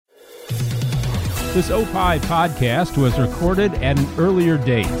This Opie podcast was recorded at an earlier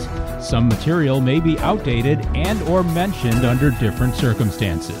date. Some material may be outdated and or mentioned under different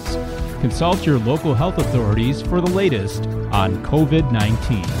circumstances. Consult your local health authorities for the latest on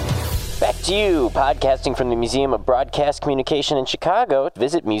COVID-19. Back to you, podcasting from the Museum of Broadcast Communication in Chicago.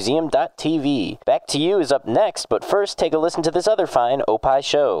 Visit museum.tv. Back to You is up next, but first take a listen to this other fine Opie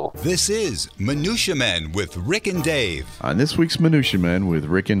show. This is Minutia Men with Rick and Dave. On this week's Minutia Men with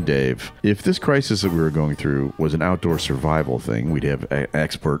Rick and Dave, if this crisis that we were going through was an outdoor survival thing, we'd have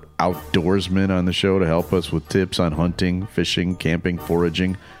expert outdoorsmen on the show to help us with tips on hunting, fishing, camping,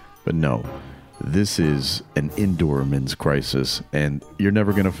 foraging. But no. This is an indoor men's crisis, and you're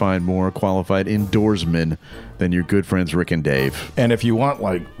never going to find more qualified indoorsmen than your good friends Rick and Dave. And if you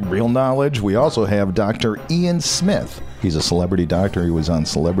want, real knowledge, we also have Dr. Ian Smith. He's a celebrity doctor. He was on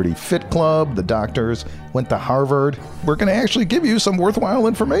Celebrity Fit Club, The Doctors, went to Harvard. We're going to actually give you some worthwhile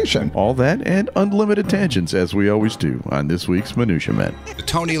information. All that and unlimited tangents, as we always do on this week's Minutia Men. The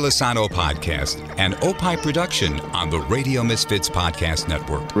Tony Lasano Podcast, an Opie production on the Radio Misfits Podcast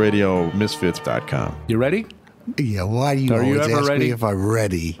Network. RadioMisfits.com. You ready? Yeah, why do you Are you always ever ask ready? me if I'm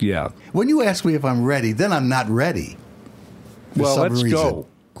ready? Yeah. When you ask me if I'm ready, then I'm not ready. For Well, some let's reason. go.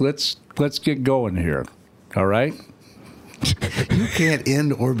 Let's get going here. All right? You can't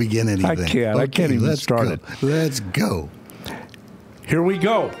end or begin anything. I can't. I can't even let's start go. it. Let's go. Here we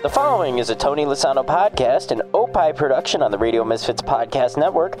go. The following is a Tony Lasano podcast, an Opie production on the Radio Misfits Podcast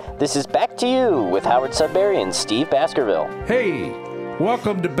Network. This is Back to You with Howard Sudbury and Steve Baskerville. Hey,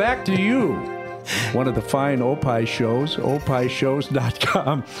 welcome to Back to You, one of the fine Opie shows,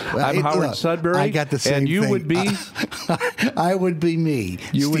 opieshows.com. I'm Howard Sudbury. I got the same and you thing. would be? I would be me,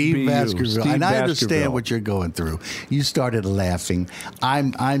 You would Steve be you, Baskerville. Steve and I Baskerville. understand what you're going through. You started laughing.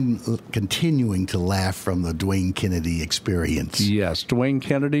 I'm continuing to laugh from the Dwayne Kennedy experience. Yes, Dwayne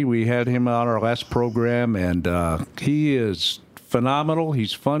Kennedy. We had him on our last program, and he is phenomenal.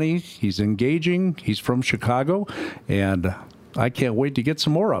 He's funny. He's engaging. He's from Chicago, and I can't wait to get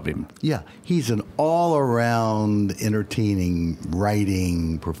some more of him. Yeah, he's an all-around entertaining,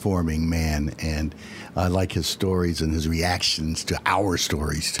 writing, performing man, and I like his stories and his reactions to our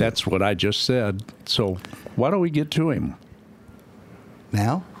stories, too. That's what I just said. So why don't we get to him?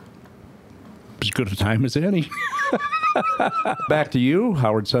 Now? As good a time as any. Back to you,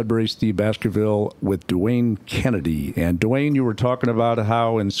 Howard Sudbury, Steve Baskerville with Dwayne Kennedy. And Dwayne, you were talking about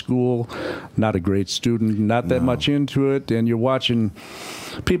how in school, not a great student, not that much into it, and you're watching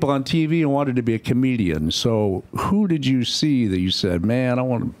people on TV and wanted to be a comedian. So who did you see that you said, man, I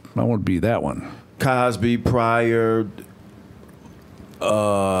want to be that one? Cosby, Pryor,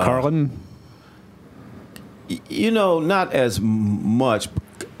 Carlin? Not as much.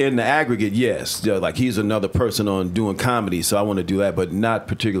 In the aggregate, yes. Like he's another person on doing comedy, so I want to do that, but not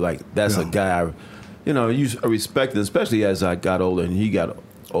particularly like that's a guy I respected, especially as I got older and he got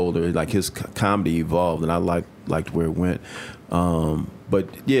older. Like his comedy evolved, and I liked where it went. But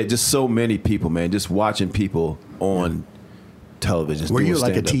yeah, just so many people, man. Just watching people on television. Were you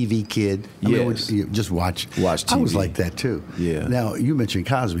like a stand-up. TV kid? Yes. You just watch TV. I was like that, too. Yeah. Now, you mentioned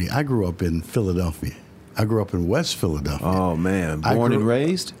Cosby. I grew up in Philadelphia. I grew up in West Philadelphia. Oh, man. Born and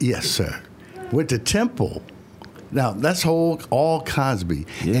raised? Yes, sir. Went to Temple. Now, that's all Cosby.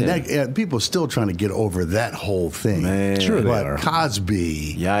 Yeah. And people are still trying to get over that whole thing. Man. Sure they But are.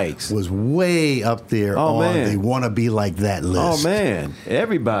 Cosby Yikes. was way up there Oh, on man. they want to be like that list. Oh, man.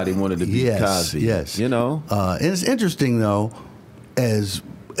 Everybody wanted to be Cosby. Yes. And it's interesting, though, as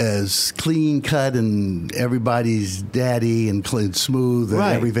clean cut and everybody's daddy and smooth and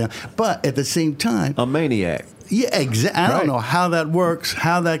Right. everything. But at the same time, a maniac. yeah, exactly. I Right. don't know how that works,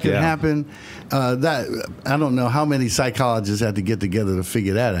 how that can Yeah. happen. I don't know how many psychologists had to get together to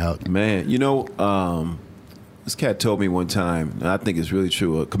figure that out. Man, this cat told me one time, and I think it's really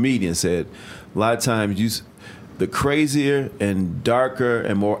true. A comedian said, a lot of times the crazier and darker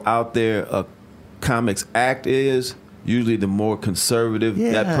and more out there a comic's act is, usually the more conservative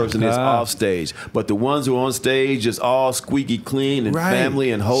that Yeah. person is off stage. But the ones who are on stage just all squeaky clean and Right.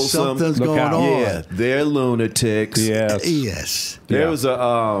 family and wholesome. Something's Look going out. on. Yeah, they're lunatics. Yes. Yes. There Yeah. was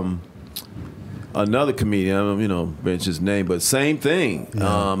another comedian, I don't mention his name, but same thing.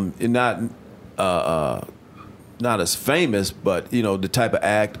 And not as famous, but the type of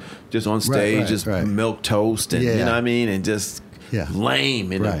act just on stage, right, just right. milk toast and Yeah. you know what I mean, and just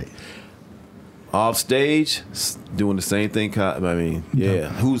lame and Right. off stage doing the same thing.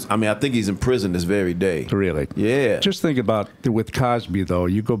 I think he's in prison this very day. Really? Yeah. Just think about with Cosby, though.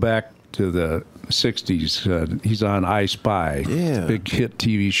 You go back to the 60s. He's on I Spy, big hit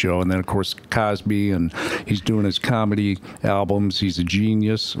TV show, and then of course Cosby, and he's doing his comedy albums. He's a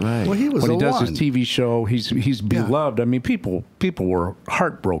genius. Right. Well, he was when he the does one. his TV show, he's beloved. I mean, people were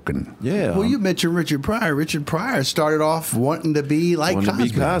heartbroken. Yeah. Well, you mentioned Richard Pryor. Richard Pryor started off wanting to be like Wanted Cosby.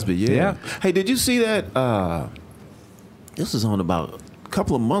 to be Cosby, yeah. Yeah. Hey, did you see that? This was on about a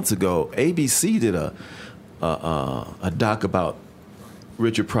couple of months ago. ABC did a doc about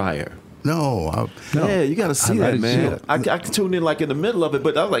Richard Pryor. No. Yeah, you got to see I that, didn't see man. it. I tuned in like in the middle of it,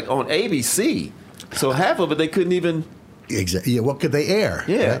 but I was like on ABC. So half of it they couldn't even. Exactly. Yeah, what could they air?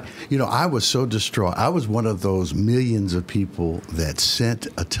 Yeah. Right? You know, I was so distraught. I was one of those millions of people that sent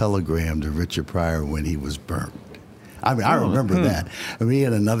a telegram to Richard Pryor when he was burnt. I mean, I remember that. And me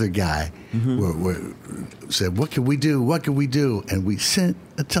and another guy said, what can we do? What can we do? And we sent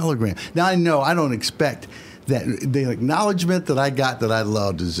a telegram. Now, I know I don't expect that the acknowledgement that I got that I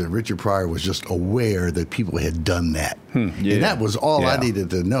loved is that Richard Pryor was just aware that people had done that. Yeah. And that was all I Yeah. needed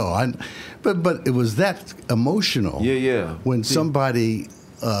to know. But it was that emotional. Yeah. When somebody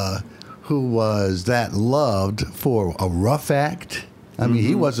who was that loved for a rough act. I mean,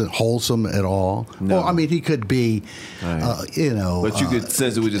 he wasn't wholesome at all. No. Well, I mean, he could be, Right. But But you could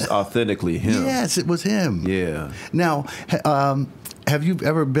sense it was just authentically him. Yes, it was him. Yeah. Now, have you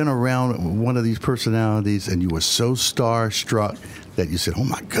ever been around one of these personalities and you were so starstruck that you said, "Oh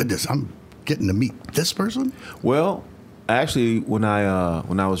my goodness, I'm getting to meet this person"? Well, actually, when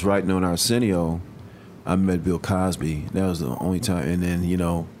I was writing on Arsenio, I met Bill Cosby. That was the only time. And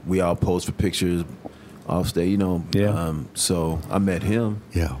then we all posed for pictures off stage. Yeah. So I met him.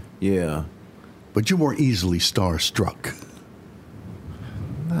 Yeah. Yeah. But you weren't easily starstruck.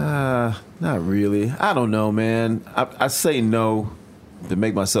 Not really. I don't know, man. I say no to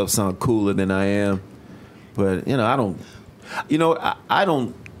make myself sound cooler than I am, but I don't. I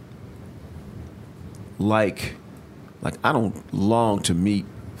don't like I don't long to meet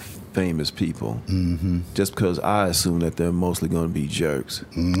famous people just because I assume that they're mostly going to be jerks.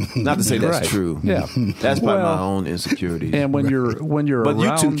 Not to say that's Right. true. Yeah. That's by Well, my own insecurities. And when you're but you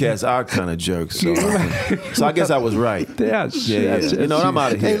around, two cats are kind of jerks, so I guess I was right. Yes. Yeah. yes, And I'm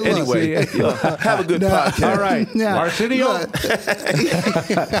out of here. Hey, look, Anyway, have a good podcast. All right, Yeah. Arsenio.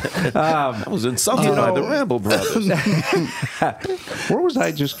 I was insulted by the Rambo brothers. Where was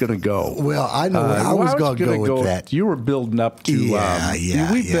I just going to go? Well, I know where I was going to gonna go with that. You were building up to.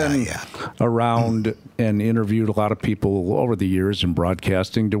 We've been around and interviewed a lot of people over the years in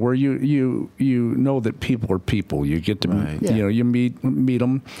broadcasting, to where you know that people are people. You get to Right. you meet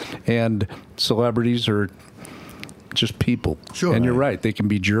them, and celebrities are just people. Sure. And you're right, they can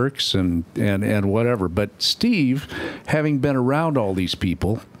be jerks and whatever. But Steve, having been around all these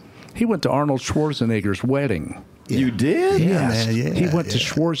people, he went to Arnold Schwarzenegger's wedding. You did? Yeah, man, yeah, He went to yeah.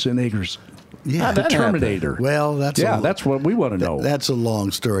 Schwarzenegger's Yeah, The Terminator. Well, that's what we want to know. That's a long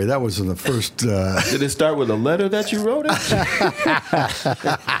story. That was in the first. Did it start with a letter that you wrote it?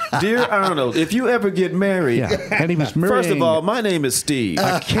 Dear Arnold, if you ever get married, Yeah, and he was marrying first of all, my name is Steve.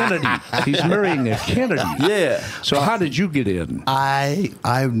 a Kennedy. He's marrying a Kennedy. Yeah. So how did you get in? I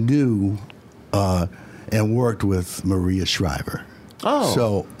knew and worked with Maria Shriver. Oh.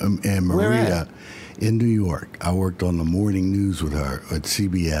 So and Where Maria at? in New York. I worked on the morning news with her at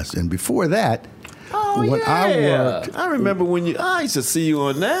CBS, and before that, when I worked. I remember when I used to see you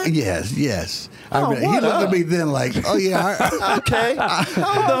on that. Yes. Oh, he what looked up? at me then like, oh yeah. Okay.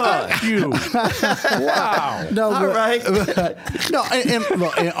 Hold on. You. Wow. No, All right. no,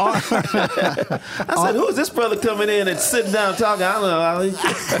 and I said, who is this brother coming in and sitting down talking? I don't know.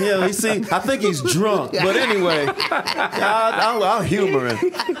 I think he's drunk. But anyway, I'll humor him.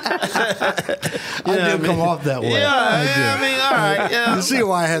 I did come off that way. Yeah, I did. I mean, all right. Yeah. You see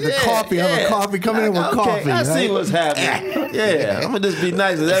why I had the coffee? I have a coffee coming in with Okay, coffee. I see right? what's happening. Yeah, I'm gonna just be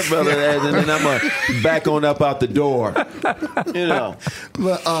nice to that brother, and then I'm gonna back on up out the door.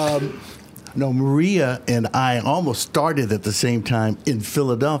 But no, Maria and I almost started at the same time in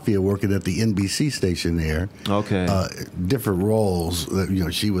Philadelphia, working at the NBC station there. Okay. Different roles.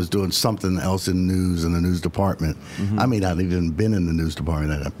 She was doing something else in news in the news department. I may not have even been in the news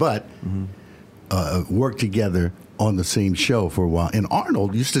department at that, but worked together on the same show for a while. And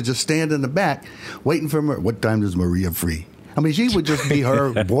Arnold used to just stand in the back waiting for what time is Maria free? I mean, she would just be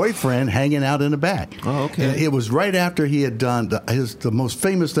her boyfriend hanging out in the back. Oh, okay. And it was right after he had done, the most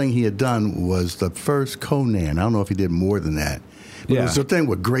famous thing he had done was the first Conan. I don't know if he did more than that. But it was the thing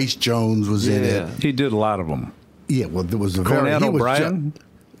where Grace Jones was in it. He did a lot of them. Yeah, well, there was a Conan he was O'Brien?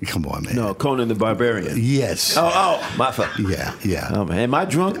 Come on, man. No, Conan the Barbarian. Yes. Oh, my fault. Yeah. Oh, man. Am I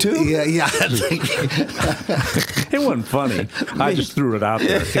drunk too? Yeah. It wasn't funny. I just threw it out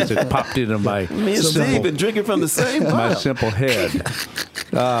there because it popped into my Me and Steve been drinking from the same my bottle. simple head.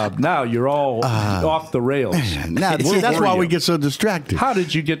 Now you're all off the rails. Now, see, that's why we get so distracted. How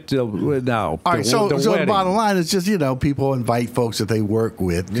did you get to now? All right, so the wedding? bottom line is just, people invite folks that they work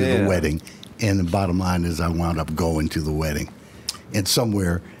with to Yeah. the wedding. And the bottom line is I wound up going to the wedding. And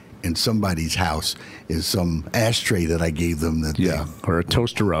somewhere in somebody's house is some ashtray that I gave them that or a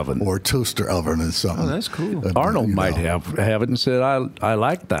toaster oven. or a toaster oven or something. Oh, that's cool. Arnold might have it and said, I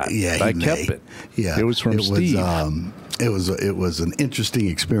like that. Yeah, I he kept may. it. Yeah, It was from Steve. It was an interesting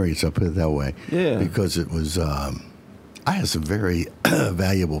experience. I'll put it that way. Yeah. Because it was. I had some very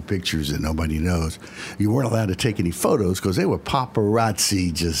valuable pictures that nobody knows. You weren't allowed to take any photos because they were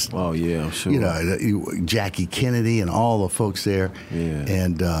paparazzi. Just Oh, yeah, I'm sure. Jackie Kennedy and all the folks there. Yeah.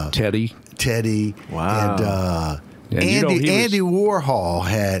 And Teddy. Wow. And And Andy Warhol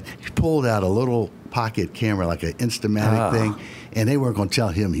had pulled out a little pocket camera, like an Instamatic thing, and they weren't going to tell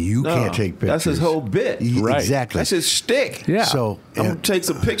him, you can't take pictures. That's his whole bit. Right. Exactly. That's his shtick. Yeah. So I'm going to take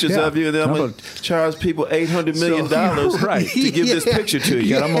some pictures Yeah. of you, and then I'm I'm going to charge people $800 million Right. to give this Yeah. picture to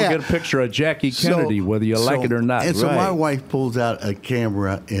you. And I'm going Yeah. to get a picture of Jackie Kennedy, whether you like it or not. And so my Right. wife pulls out a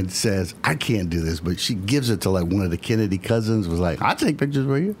camera and says, I can't do this, but she gives it to like one of the Kennedy cousins, was like, I'll take pictures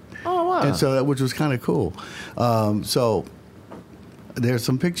for you. Oh, wow. And so, which was kind of cool. So there's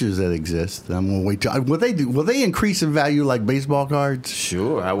some pictures that exist. I'm going to wait till, will they increase in value like baseball cards?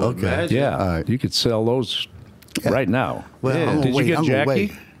 Sure, I would Okay. imagine. Yeah, All right. you could sell those right now. Well, Yeah. I'm gonna Did you wait. get I'm gonna Jackie?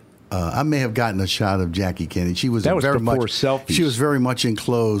 wait. I may have gotten a shot of Jackie Kennedy. She was That was very before much selfies. She was very much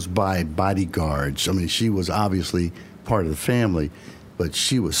enclosed by bodyguards. I mean, she was obviously part of the family, but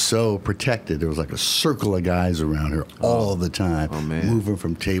she was so protected. There was like a circle of guys around her all the time, man. moving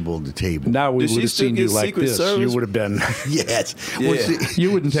from table to table. Now we Did she would have still seen you get like Secret this. Service? You would have been. Yes. Yeah. Well, see,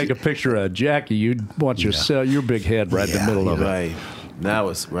 You wouldn't take a picture of Jackie. You'd want your big head right in Yeah, the middle of it. Right. Now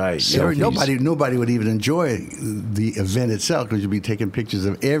it's right. Selfies. nobody would even enjoy the event itself because you'd be taking pictures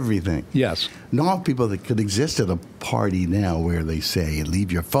of everything. Yes. No people that could exist at a party now where they say,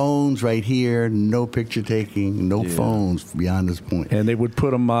 leave your phones right here, no picture taking, no phones beyond this point. And they would put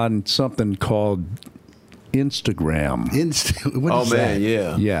them on something called Instagram. What Oh is man, that?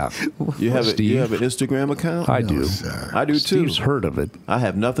 yeah. Yeah. You have Steve? you have an Instagram account? I No, do. sir. I do too. Steve's heard of it. I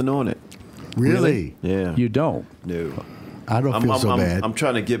have nothing on it. Really? Yeah. You don't. No. I don't feel so bad. I'm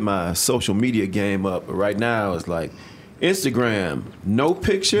trying to get my social media game up, but right now it's like Instagram, no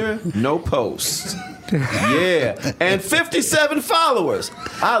picture, no post. Yeah, and 57 followers.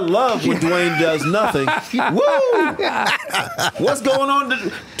 I love when Dwayne does nothing. Woo! What's going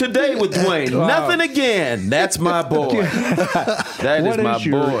on today with Dwayne? Nothing again. That's my boy. That is What my is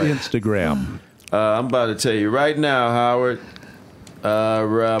your boy. Instagram? I'm about to tell you right now, Howard.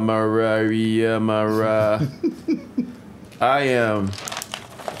 I am.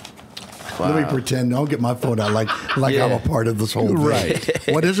 Let me pretend. I'll get my phone out like Yeah. I'm a part of this whole thing. Right.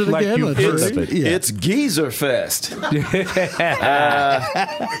 What is it Like again? you've Let's heard see. of it. Yeah. It's Geezer Fest.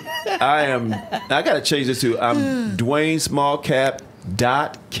 I am. I got to change this to I'm Dwayne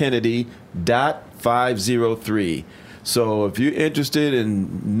Smallcap.Kennedy.503. So if you're interested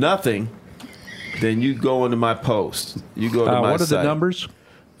in nothing, then you go into my post. You go to my What are site. the numbers?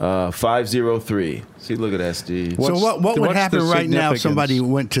 503. See, look at that, Steve. So what would what's happen the right now if significance? somebody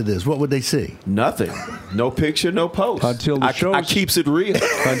went to this? What would they see? Nothing. No picture, no post. Until the I show's- keeps it real.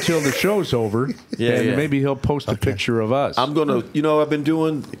 Until the show's over. Yeah, and yeah. maybe he'll post a picture of us. I'm gonna, I've been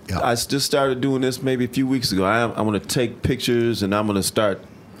doing. Yeah. I just started doing this maybe a few weeks ago. I'm gonna take pictures and I'm gonna start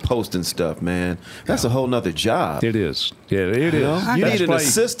posting stuff. Man, that's a whole nother job. It is. Yeah, it is. know? You That's need an why-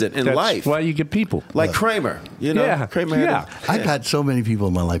 assistant in that's life. why you get people. Like Kramer, Yeah, Kramer. yeah. I got so many people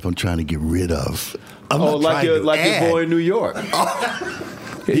in my life I'm trying to get rid of. I'm Oh, not like trying your to your add. boy in New York.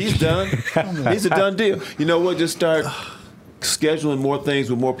 He's done. He's a done deal. You know what? Just start scheduling more things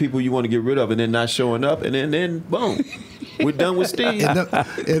with more people you want to get rid of, and then not showing up, and then boom, we're done with Steve. And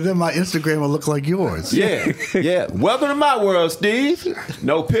then my Instagram will look like yours. Yeah, yeah. Welcome to my world, Steve.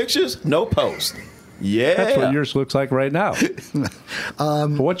 No pictures, no post. Yeah, That's what yours looks like right now.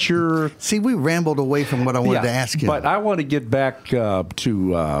 What's your... See, we rambled away from what I wanted to ask you. But I want to get back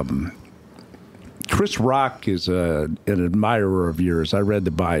to... Chris Rock is an admirer of yours. I read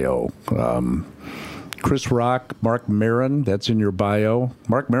the bio. Chris Rock, Mark Maron, that's in your bio.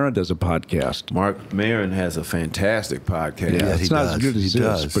 Mark Maron does a podcast. Mark Maron has a fantastic podcast. Yeah, he it's not does. as good as He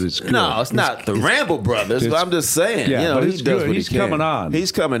this, does. but it's good. No, it's not the Ramble Brothers, but I'm just saying. Yeah, but he it's does good. what He's he can. coming on.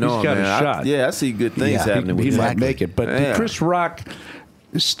 He's coming He's on, got a man. shot. I see good things Yeah, happening he with might him. make it. But Yeah. Chris Rock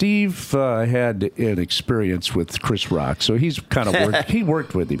Steve had an experience with Chris Rock, so he's kind of he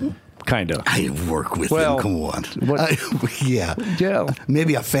worked with him, kind of. I work with Well, him. Come on. what- Yeah.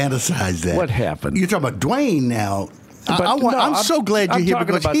 Maybe I fantasized that. What happened? You're talking about Dwayne now. But I'm no, so glad you're I'm here talking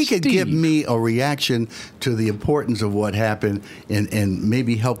because about he could give Steve. me a reaction to the importance of what happened and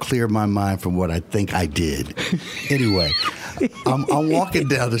maybe help clear my mind from what I think I did. Anyway, I'm walking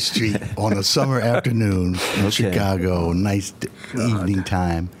down the street on a summer afternoon in Chicago, nice evening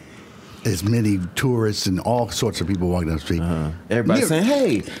time. There's many tourists and all sorts of people walking down the street. Everybody saying,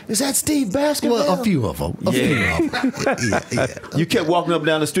 "Hey, is that Steve Baskerville?" Well, a few of them. Yeah. You kept walking up and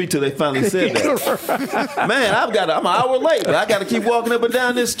down the street till they finally said that. Man, I'm an hour late, but I got to keep walking up and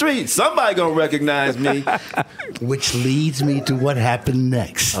down this street. Somebody gonna recognize me. Which leads me to what happened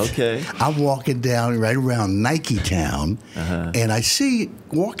next. Okay. I'm walking down right around Nike Town, and I see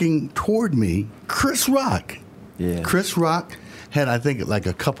walking toward me Chris Rock. Yeah. Chris Rock had, I think, like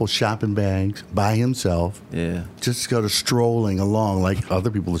a couple shopping bags by himself. Yeah. Just sort of strolling along like other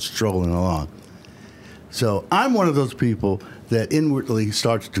people are strolling along. So I'm one of those people that inwardly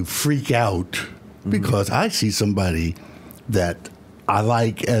starts to freak out because I see somebody that I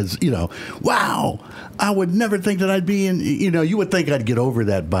like as, wow, I would never think that I'd be in, you would think I'd get over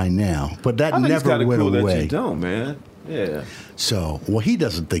that by now, but that I think it's never kinda went cool away. That you don't, man. Yeah. So, he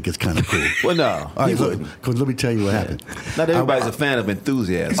doesn't think it's kind of cool. Well, no, All right, he wouldn't. because let me tell you what happened. Not everybody's a fan of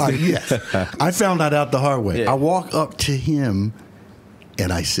enthusiasm. All right, yes. I found that out the hard way. Yeah. I walk up to him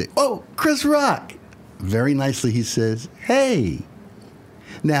and I say, "Oh, Chris Rock." Very nicely he says, "Hey."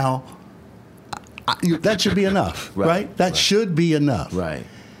 Now, that should be enough, right? That should be enough. Right.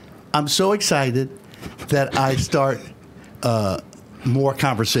 I'm so excited that I start more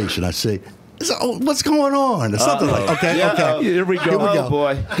conversation. I say, "So, what's going on?" Or something like, okay. Here we go. Oh,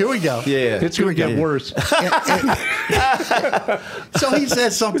 boy. Here we go. Yeah. It's going to get worse. So he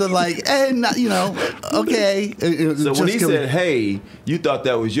says something like, okay. So when he said, "Hey," you thought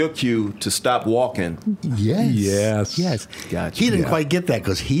that was your cue to stop walking. Yes. Gotcha. He didn't Yeah. quite get that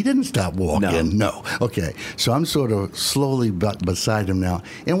because he didn't stop walking. No. Okay. So I'm sort of slowly beside him now.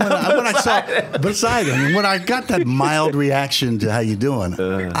 And when I saw beside him, and when I got that mild reaction to "How you doing,"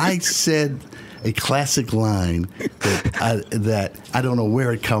 I said a classic line that I don't know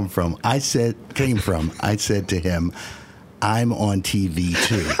where it came from. I said to him, "I'm on TV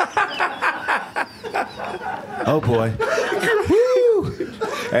too." Oh boy.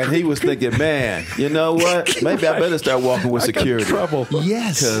 And he was thinking, man, you know what? Maybe I better start walking with security. Trouble.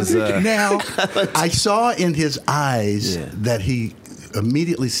 Yes. 'Cause, now, I saw in his eyes that he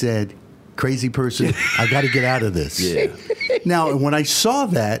immediately said, "Crazy person, I got to get out of this." Yeah. Now, when I saw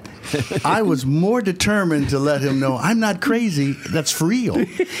that, I was more determined to let him know I'm not crazy. That's real.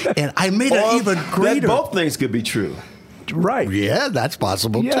 And I made it even greater. Both things could be true. Right. Yeah, that's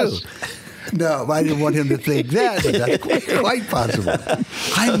possible Yes. too. No, I didn't want him to think that, but that's quite possible.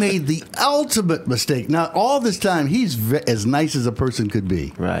 I made the ultimate mistake. Now, all this time, he's as nice as a person could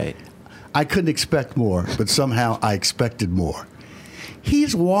be. Right. I couldn't expect more, but somehow I expected more.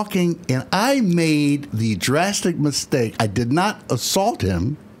 He's walking, and I made the drastic mistake. I did not assault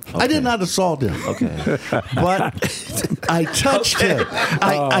him. I did not assault him. Okay. But I touched him.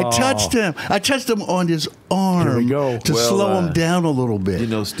 I touched him. I touched him on his arm Here we go. to Well, slow him down a little bit. You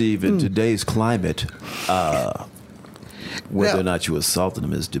know, Steve, in today's climate, whether or not you assaulted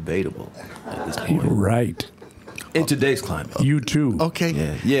him is debatable at this point. Right. In today's climate. You too.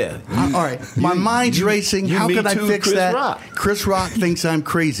 Okay. Yeah. All right. My mind's racing. you How Me can I Too fix Chris that? Rock. Chris Rock thinks I'm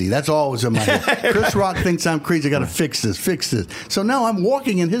crazy. That's always in my head. Chris Rock thinks I'm crazy. I got to fix this. So now I'm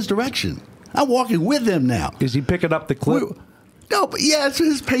walking in his direction. I'm walking with him now. Is he picking up the clip? No, but yes,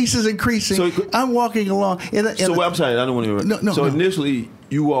 his pace is increasing. So- I'm walking along. So I'm sorry, I don't want to. No, so no. initially,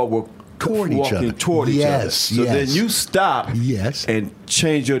 you all were Toward each walking other. toward each other. Yes, So yes. then you stop. Yes. And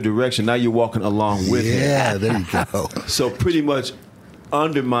change your direction. Now you're walking along with him. Yeah, there you go. So pretty much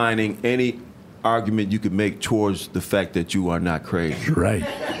undermining any argument you could make towards the fact that you are not crazy. Right.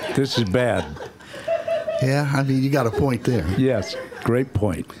 This is bad. Yeah, I mean, you got a point there. Yes. Great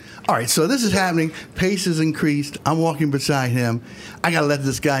point. All right, so this is happening. Pace is increased. I'm walking beside him. I got to let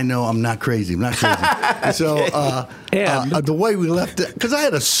this guy know I'm not crazy. I'm not crazy. So the way we left it, because I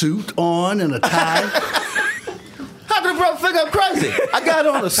had a suit on and a tie. How did brother think I'm crazy? I got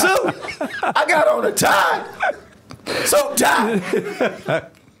on a suit. I got on a tie. So tie.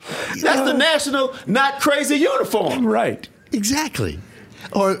 That's the national not crazy uniform. Right. Exactly.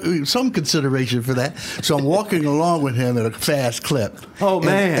 or some consideration for that. So I'm walking along with him at a fast clip. Oh,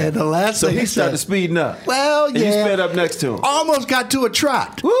 man. And the last so thing he started said, speeding up. Well, and yeah. you sped up next to him. Almost got to a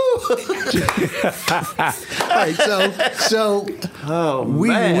trot. Woo! All right, so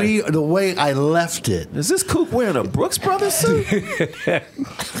man. the way I left it. Is this Coop wearing a Brooks Brothers suit?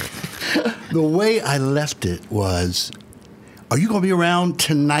 The way I left it was, are you going to be around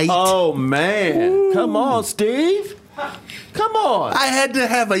tonight? Oh, man. Ooh. Come on, Steve. Come on. I had to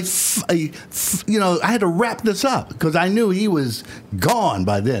have I had to wrap this up because I knew he was gone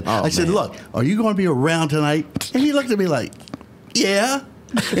by then. I said, look, are you going to be around tonight? And he looked at me like, yeah.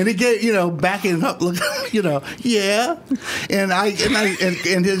 And he gave, backing up, look, yeah.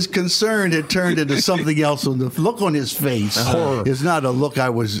 And his concern had turned into something else. And the look on his face is not a look I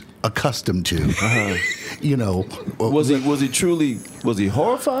was accustomed to. Was he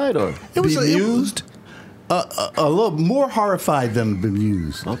horrified or bemused? A little more horrified than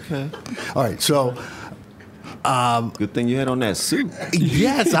bemused. Okay. All right, so. Good thing you had on that suit.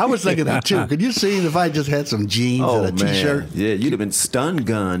 Yes, I was thinking that too. Could you see if I just had some jeans and a T-shirt? Yeah, you'd have been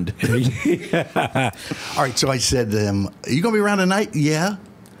stun-gunned. All right, so I said to him, are you going to be around tonight? Yeah.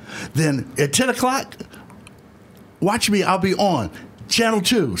 Then at 10 o'clock, watch me. I'll be on Channel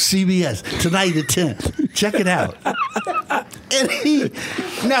 2, CBS, tonight at 10. Check it out. And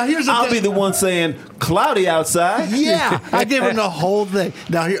now here's the I'll thing. be the one saying, cloudy outside. Yeah, I gave him the whole thing.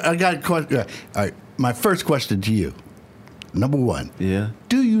 Now, here I got a question. All right. My first question to you, number one. Yeah.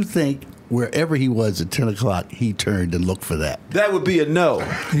 Do you think wherever he was at 10 o'clock, he turned and looked for that? That would be a no.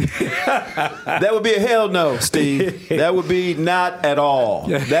 That would be a hell no, Steve. That would be not at all.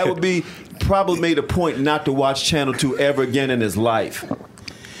 That would be probably made a point not to watch Channel 2 ever again in his life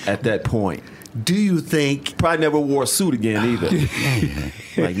at that point. Do you think... Probably never wore a suit again either.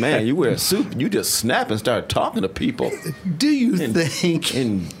 Like, man, you wear a suit, you just snap and start talking to people. Do you think...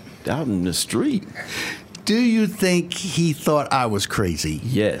 Out in the street. Do you think he thought I was crazy?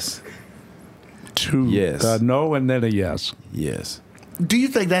 Yes. Yes. No and then a yes. Yes. Do you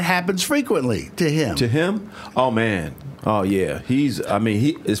think that happens frequently to him? To him? Oh, man. Oh, yeah. He,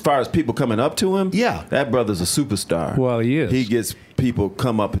 as far as people coming up to him, yeah, that brother's a superstar. Well, he is. He gets people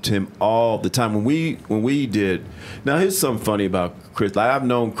come up to him all the time. When we did, now here's something funny about Chris. Like, I've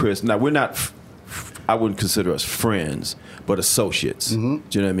known Chris. Now, we're not, I wouldn't consider us friends, but associates. Mm-hmm.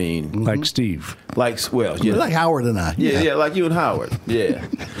 Do you know what I mean? Mm-hmm. Like Steve. Like Howard and I. Yeah, like you and Howard. Yeah.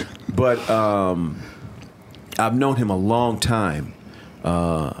 But I've known him a long time.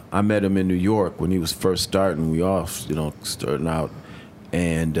 I met him in New York when he was first starting. We all, starting out.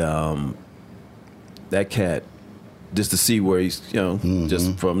 And that cat, just to see where he's,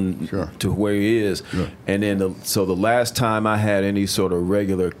 just from to where he is. Sure. And then, so the last time I had any sort of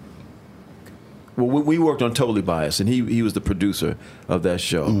regular. Well, we worked on Totally Biased, and he was the producer of that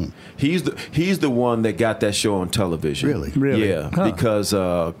show. Mm. He's the one that got that show on television. Really? Yeah, because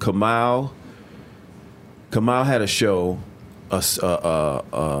Kamal had a show,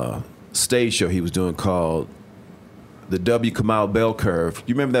 a stage show he was doing called the W. Kamau Bell Curve.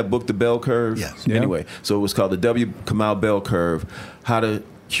 You remember that book, The Bell Curve? Yes. Anyway, so it was called the W. Kamau Bell Curve, How to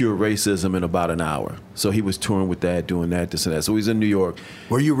Cure Racism in About an Hour. So he was touring with that, doing that, this and that. So he's in New York.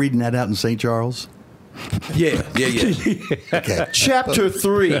 Were you reading that out in St. Charles? Yeah. Okay. Chapter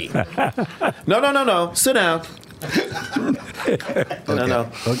 3. No. Sit down.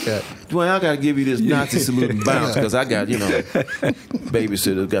 No. Okay. Well, I got to give you this Nazi salute and bounce because I got,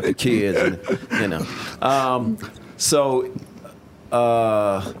 babysitters, got the kids, and, so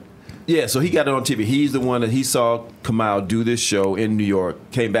he got it on TV. He's the one that he saw Kamau do this show in New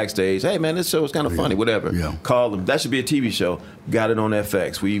York, came backstage. Hey, man, this show is kind of funny, whatever. Yeah. Called him. That should be a TV show. Got it on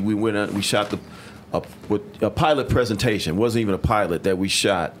FX. We went out, we shot a pilot presentation. It wasn't even a pilot that we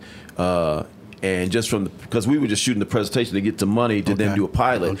shot. And just because we were just shooting the presentation to get the money to then do a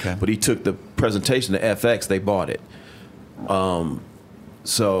pilot. Okay. But he took the presentation to FX. They bought it.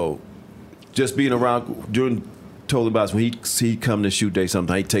 So just being around during Totally Biased, when he'd come to shoot day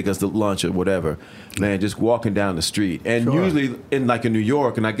sometime, he'd take us to lunch or whatever. Man, just walking down the street. And usually in New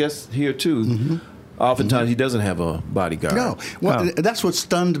York, and I guess here too, oftentimes he doesn't have a bodyguard. No. Well, that's what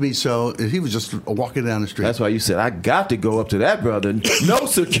stunned me so. He was just walking down the street. That's why you said, I got to go up to that brother. No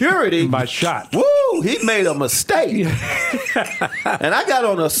security. My shot. Woo! He made a mistake. And I got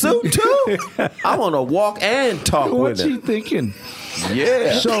on a suit too. I want to walk and talk with him. What's he thinking?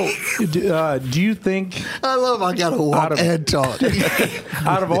 Yeah. So, do you think... I got to walk and talk.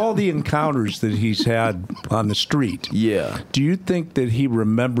 Out of all the encounters that he's had on the street, do you think that he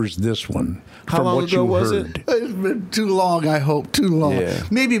remembers this one? How long ago was it? It's been too long, I hope. Too long. Yeah.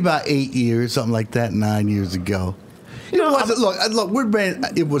 Maybe about 8 years, something like that, 9 years ago.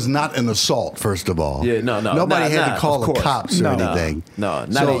 Look, it was not an assault, first of all. Yeah, no. Nobody had to call the cops or anything. No,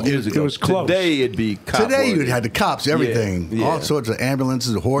 not so 8 years ago. It was close. Today it'd be cop Today worthy. you'd had the cops, everything. Yeah. All sorts of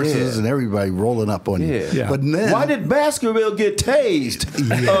ambulances, horses, and everybody rolling up on you. Yeah. But then... Why did Baskerville get tased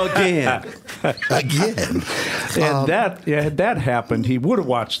again? Again. And that happened, he would have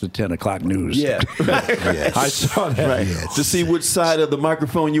watched the 10 o'clock news. Yeah. Yes. I saw that. Right. Yes. To see which side of the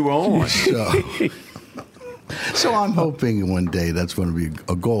microphone you were on. So I'm hoping one day that's going to be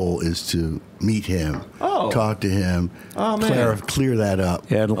a goal, is to meet him, talk to him, clear that up.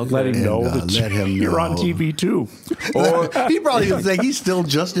 And let him know that let him you're know. on TV too. Or he probably would think he's still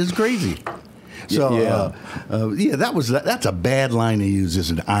just as crazy. So that's a bad line to use,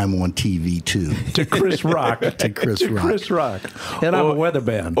 isn't it? I'm on TV too. To Chris Rock. To Chris Rock. And I'm a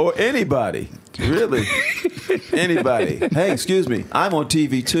weatherman. Or anybody. Really. Anybody. Hey, excuse me. I'm on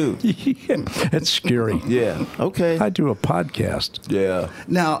TV too. It's scary. Yeah. Okay. I do a podcast. Yeah.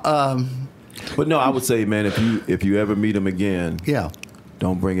 Now, But no, I would say, man, if you ever meet him again,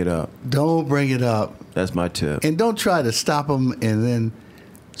 don't bring it up. Don't bring it up. That's my tip. And don't try to stop him and then...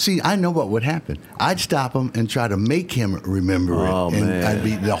 See, I know what would happen. I'd stop him and try to make him remember it. Oh, and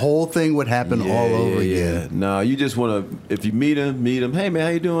man. the whole thing would happen all over again. No, you just want to, if you meet him, hey, man, how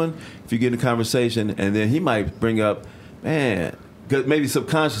you doing? If you get in a conversation, and then he might bring up, man, maybe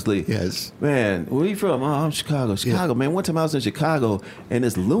subconsciously, yes, man, where you from? Oh, I'm Chicago. Chicago, man. One time I was in Chicago, and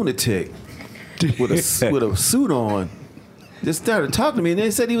this lunatic with a suit on just started talking to me, and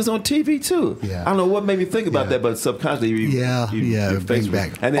they said he was on TV too. Yeah. I don't know what made me think about that, but subconsciously, your face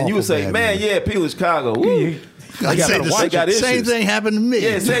back. and then you would say, "Man, people in Chicago, woo, I say the got issues." Same thing happened to me.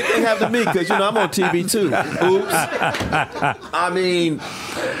 Yeah, same thing happened to me because I'm on TV too. Oops. I mean,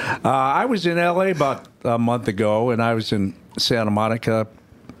 I was in LA about a month ago, and I was in Santa Monica,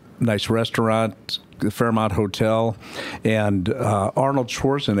 nice restaurant, the Fairmont Hotel, and Arnold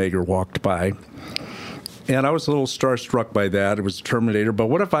Schwarzenegger walked by. And I was a little starstruck by that. It was Terminator. But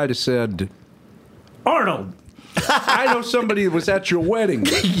what if I'd have said, Arnold, I know somebody that was at your wedding.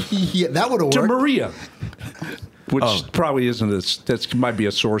 Yeah, that would have worked. To Maria. Which probably isn't that might be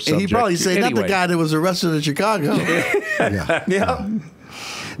a sore subject. He'd probably say, not the guy that was arrested in Chicago. Yeah.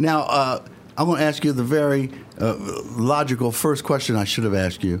 Now, I'm going to ask you the very logical first question I should have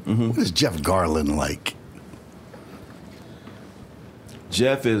asked you. Mm-hmm. What is Jeff Garlin like?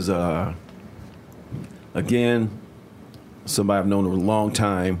 Jeff is... Again, somebody I've known a long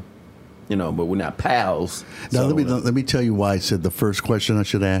time, but we're not pals. Now, let me tell you why I said the first question I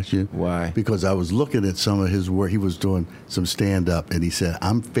should ask you. Why? Because I was looking at some of his work. He was doing some stand-up, and he said,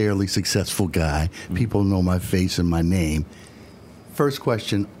 I'm a fairly successful guy. People know my face and my name. First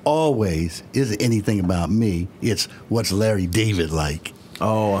question always isn't anything about me. It's, what's Larry David like?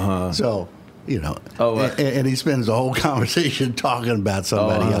 Oh, uh-huh. So... and he spends the whole conversation talking about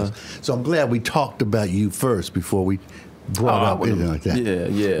somebody else. So I'm glad we talked about you first before we brought up anything like that.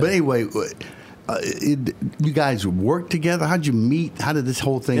 Yeah. But anyway, you guys work together? How'd you meet? How did this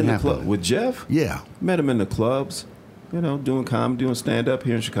whole thing happen? The club. With Jeff? Yeah. Met him in the clubs, doing comedy, doing stand-up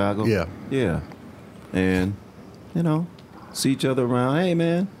here in Chicago. Yeah. Yeah. And, see each other around. Hey,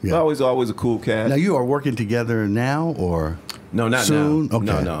 man. Yeah. Always a cool cat. Now, you are working together now, or... No, not soon? now.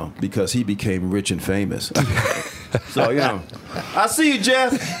 Okay. No, because he became rich and famous. So, I see you,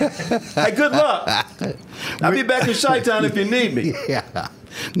 Jeff. Hey, good luck. I'll be back in Chi-Town if you need me. Yeah.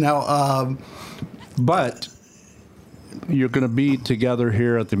 Now, but you're going to be together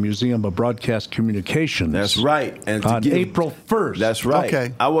here at the Museum of Broadcast Communications. That's right. And on April 1st. That's right.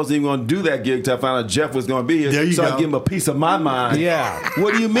 Okay. I wasn't even going to do that gig until I found out Jeff was going to be here. There you so go. I give him a piece of my mind. Yeah.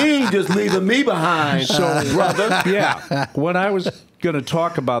 What do you mean just leaving me behind, brother? Yeah. When I was going to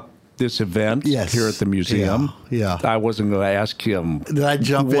talk about this event here at the museum, I wasn't going to ask him. Did I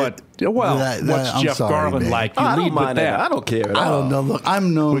jump what's Jeff man. Garlin like? You I lead don't mind with that. that. I don't care at all. I don't know. Look,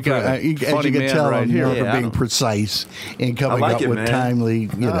 I'm known for, as you can tell, right I'm here. known for Yeah, being precise and coming like up it, with man. timely,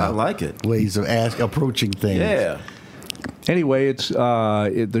 I like it. ways of approaching things. Yeah. Anyway, it's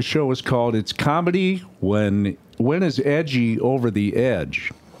the show is called "It's Comedy When Is Edgy Over the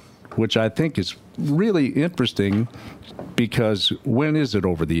Edge," which I think is really interesting because when is it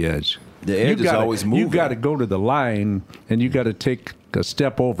over the edge? The edge is always moving. You got to go to the line and you got to take a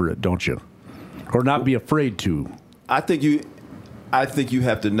step over it, don't you? Or not be afraid to. I think you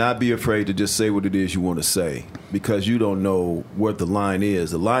have to not be afraid to just say what it is you want to say because you don't know what the line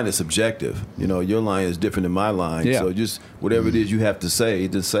is. The line is subjective. Your line is different than my line. Yeah. So just whatever it is you have to say,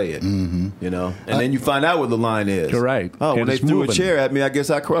 just say it. Mm-hmm. And then you find out what the line is. You're right. Oh, when And they it's threw moving. a chair at me, I guess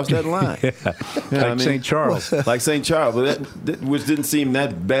I crossed that line. Like St. Charles. Like St. Charles, but which didn't seem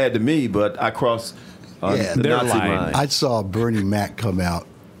that bad to me, but I crossed Yeah, the they're Nazi lying. line. I saw Bernie Mac come out.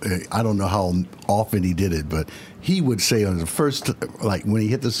 I don't know how often he did it, but he would say on the first, like when he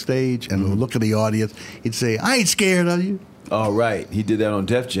hit the stage and look at the audience, he'd say, "I ain't scared of you." Oh, right. He did that on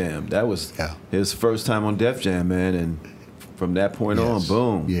Def Jam. That was his first time on Def Jam, man. And from that point on,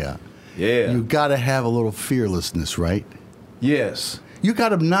 boom. Yeah. Yeah. You got to have a little fearlessness, right? Yes. You got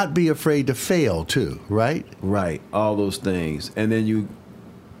to not be afraid to fail, too, right? Right. All those things. And then you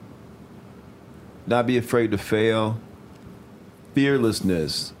not be afraid to fail.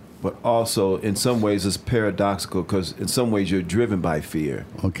 Fearlessness. But also, in some ways, it's paradoxical because in some ways you're driven by fear.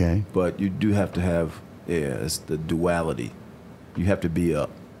 Okay. But you do have to have, it's the duality. You have to be a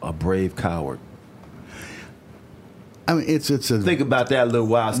brave coward. I mean, it's a. Think about that a little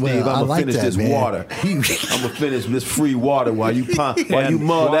while, Steve. Well, I I'm gonna like finish that, this man. water. I'm gonna finish this free water while you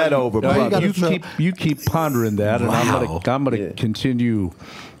mull that over, brother. You keep pondering that, and Wow. I'm gonna continue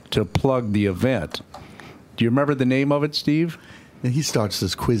to plug the event. Do you remember the name of it, Steve? And he starts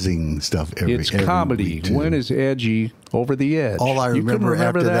this quizzing stuff every It's every comedy. week, too. When is Edgy over the edge? All I You couldn't remember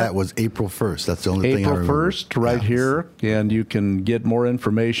after that was April 1st. That's the only thing I April remember. 1st, right here, and you can get more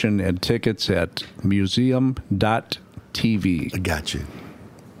information and tickets at museum.tv. I got you.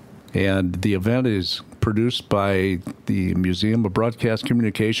 And the event is produced by the Museum of Broadcast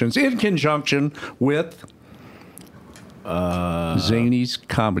Communications in conjunction with Zany's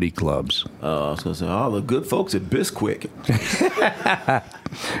Comedy Clubs. I was gonna say all the good folks at Bisquick.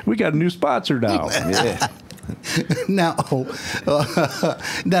 We got a new sponsor now. Yeah. Now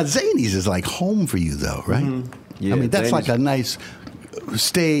Zany's is like home for you, though, right? Yeah, I mean, that's Zany's- like a nice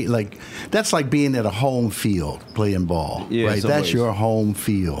stay. Like that's like being at a home field playing ball, Yeah, in right? some That's ways. your home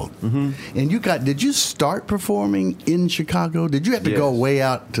field. And did you start performing in Chicago? Did you have to go Yes. way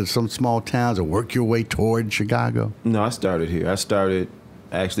out to some small towns or work your way toward Chicago? No, I started here. I started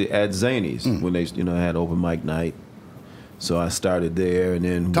actually at Zany's when they had open mic night. So I started there, and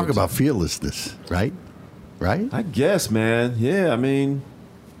then Talk went to- about fearlessness, right? Right? I guess, man. Yeah, I mean,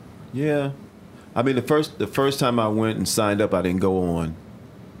 yeah. I mean, the first time I went and signed up, I didn't go on.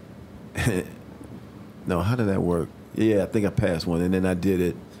 No, how did that work? Yeah, I think I passed one, and then I did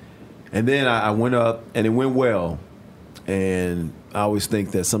it. And then I went up, and it went well. And I always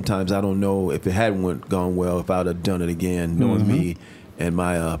think that sometimes I don't know if it hadn't gone well, if I would have done it again, knowing me and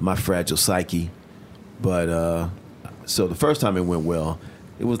my fragile psyche. But so the first time it went well.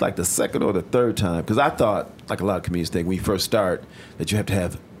 It was like the second or the third time, because I thought, like a lot of comedians think, when you first start, that you have to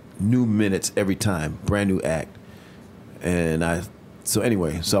have new minutes every time, brand new act. And so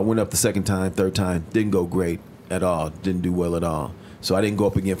I went up the second time, third time, didn't go great at all, didn't do well at all. So I didn't go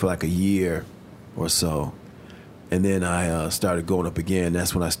up again for like a year or so. And then I started going up again.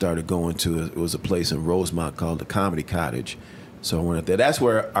 That's when I started going to, it was a place in Rosemont called the Comedy Cottage. So I went up there. That's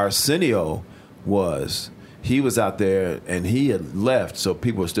where Arsenio was. He was out there, and he had left, so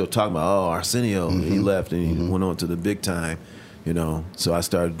people were still talking about, oh, Arsenio. He left, and he went on to the big time, So I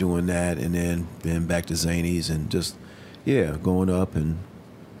started doing that, and then back to Zany's, and just, going up and,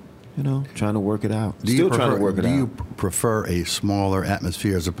 trying to work it out. Do you prefer a smaller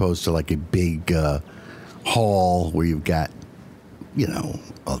atmosphere as opposed to like a big hall where you've got,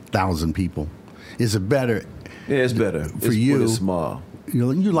 1,000 people? Is it better? Yeah, it's better for you. When it's small.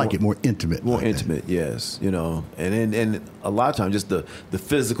 You like it more intimate. More like that. intimate, yes. And a lot of times just the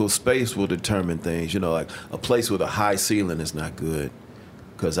physical space will determine things. Like a place with a high ceiling is not good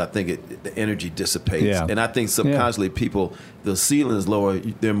because I think the energy dissipates. Yeah. And I think subconsciously people, the ceiling is lower,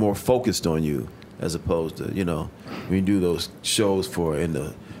 they're more focused on you as opposed to, when you do those shows we're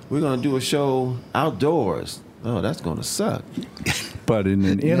going to do a show outdoors. Oh, that's going to suck. But in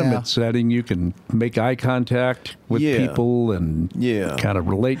an intimate setting, you can make eye contact with people and kind of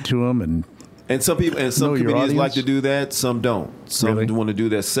relate to them. And some comedians like to do that. Some don't. Some want to do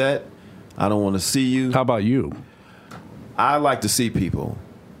their set. I don't want to see you. How about you? I like to see people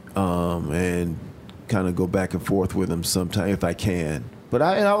and kind of go back and forth with them sometimes if I can. But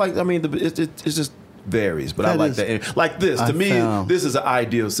it just varies. But I like that. Like this. To me, this is an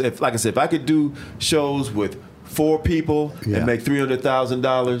ideal. If I could do shows with 4 people and make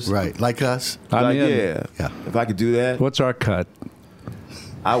 $300,000. Right, like us. Yeah. If I could do that. What's our cut?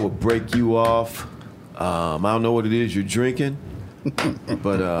 I would break you off. I don't know what it is you're drinking,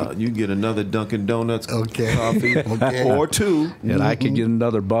 but you can get another Dunkin' Donuts coffee or 2. And I could get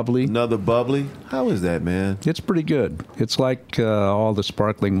another bubbly. Another bubbly. How is that, man? It's pretty good. It's like all the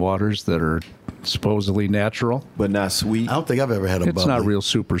sparkling waters that are supposedly natural. But not sweet. I don't think I've ever had a bubbly. It's not real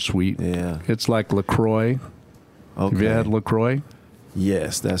super sweet. Yeah. It's like LaCroix. Okay. Have you had LaCroix?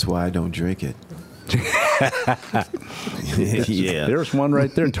 Yes, that's why I don't drink it. Yeah. There's one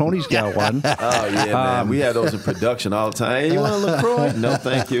right there. Tony's got one. Oh, yeah, man. We had those in production all the time. Hey, you want a LaCroix? No,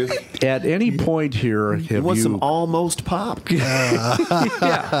 thank you. At any point here, have You want some almost pop? Yeah.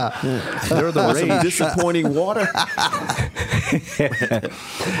 They're the Some rage. disappointing water?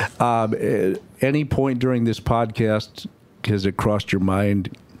 At any point during this podcast, has it crossed your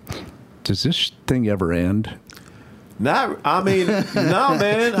mind, does this thing ever end? No, man.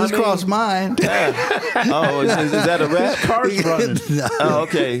 This crossed mine. Yeah. Oh, is that a rat? Car's running. No. Oh,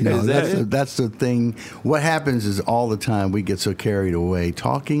 okay. No, Is that it? that's the thing. What happens is all the time we get so carried away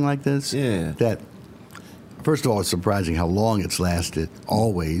talking like this that, first of all, it's surprising how long it's lasted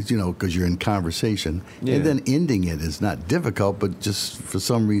always, because you're in conversation. Yeah. And then ending it is not difficult, but just for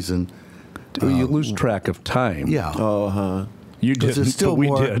some reason. You lose track of time. Yeah. Uh-huh. You 'Cause didn't, there's still but we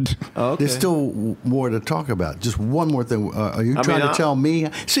more, did. Okay. There's still more to talk about. Just one more thing. Are you I trying mean, to tell me?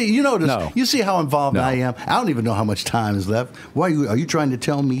 See, you notice. No. You see how involved No. I am. I don't even know how much time is left. Why are you trying to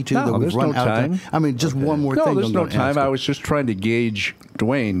tell me too No, that we've there's run no out of time. time? I mean, just one more No, thing. there's I'm no gonna time. ask I you. was just trying to gauge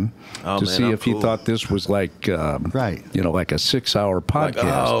Dwayne Oh, to man, see I'm if he cool. thought this was like, Right. like a 6-hour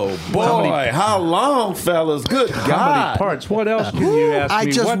podcast. Oh, boy. How long, fellas? Good How God. many parts? What else can you ask I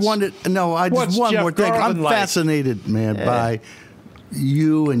me? just What's- wanted. No, I what's just one Jeff more thing. Garvin I'm like? fascinated, man, by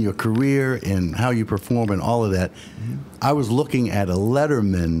you and your career and how you perform and all of that. I was looking at a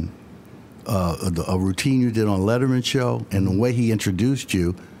Letterman, a routine you did on Letterman show, and the way he introduced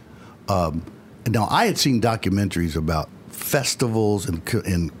you. Now, I had seen documentaries about festivals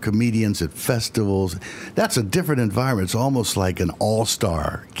and comedians at festivals. That's a different environment. It's almost like an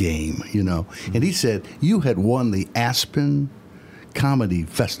all-star game, And he said you had won the Aspen Comedy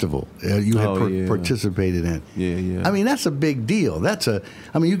Festival. You had participated in. Yeah. I mean, that's a big deal.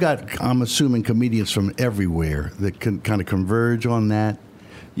 You got, I'm assuming, comedians from everywhere that can kind of converge on that.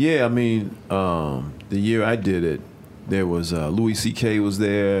 Yeah, I mean, the year I did it, there was Louis C.K. was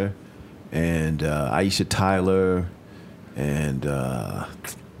there, and Aisha Tyler, and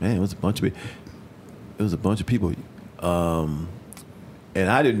man, it was a bunch of people. And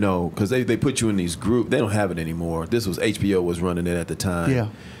I didn't know, because they put you in these groups. They don't have it anymore. This was HBO was running it at the time. Yeah.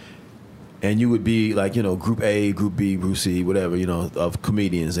 And you would be like, Group A, Group B, Group C, whatever, of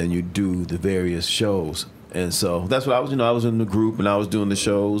comedians, and you do the various shows. And so that's what I was, I was in the group and I was doing the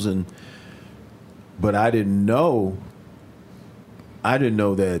shows, but I didn't know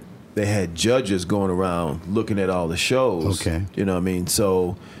that they had judges going around looking at all the shows. Okay. You know what I mean?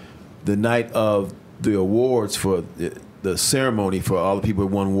 So the night of the awards for the ceremony for all the people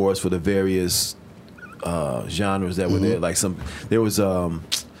who won awards for the various genres that were there, like there was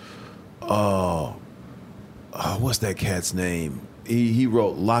what's that cat's name? He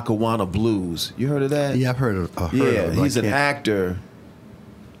wrote Lackawanna Blues. You heard of that? Yeah, I've heard of it. He's an actor.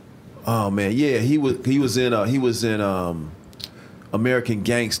 Oh man, yeah, he was in American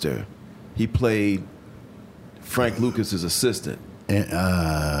Gangster. He played Frank Lucas's assistant. And,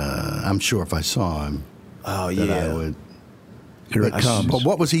 I'm sure if I saw him, Oh that yeah. I would. Here it comes. But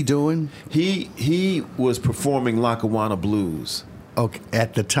what was he doing? He was performing Lackawanna Blues Okay,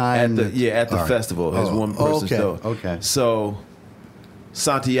 at the time. at the All right. festival as one person. Okay. So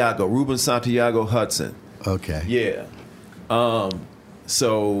Ruben Santiago Hudson. Okay. Yeah.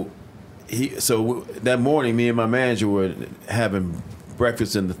 So that morning, me and my manager were having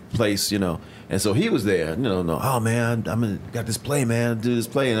breakfast in the place, and so he was there. Oh man, got this play, man. Do this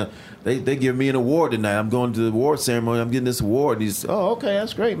play, and they give me an award tonight. I'm going to the award ceremony. I'm getting this award. And he's, oh, okay,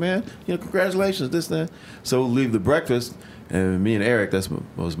 that's great, man. Congratulations, this, that. So we leave the breakfast, and me and Eric,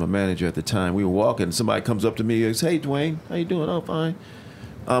 was my manager at the time. We were walking, and somebody comes up to me and says, "Hey, Dwayne, how you doing?" "Oh, fine.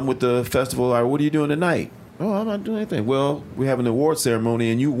 I'm with the festival. All right, what are you doing tonight?" "Oh, I'm not doing anything." "Well, we have an award ceremony,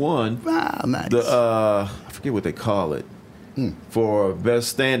 and you won Ah, nice. I forget what they call it, for best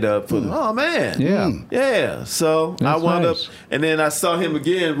stand-up. Oh, man. Yeah. Yeah. So I That's wound nice. up, and then I saw him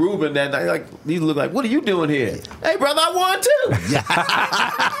again, Ruben, that night. He looked like, "What are you doing here?" "Hey, brother, I won too."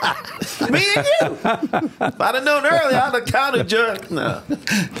 Me and you. If I'd have known earlier, I'd have counted you. No.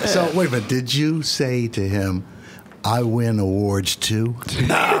 So wait a minute. Did you say to him, "I win awards too"?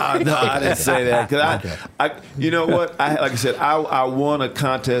 No, I didn't say that. Cause I, you know what? Like I said, I won a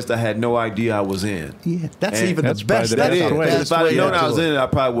contest I had no idea I was in. Yeah, that's And even that's the best. probably the That's best the way. best If I'd way known to I was do in it. it, I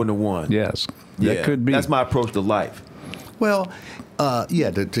probably wouldn't have won. Yes. Yeah, That could be. That's my approach to life. Well,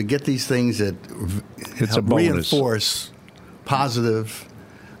 to get these things that It's a help bonus. reinforce positive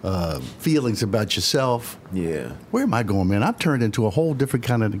feelings about yourself. Yeah. Where am I going, man? I've turned into a whole different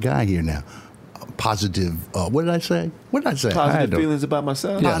kind of guy here now. positive. What did I say? Positive feelings about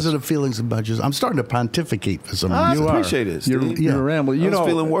myself. Positive feelings about yourself. I'm starting to pontificate for some I reason. appreciate it, Steve. You're rambling. I was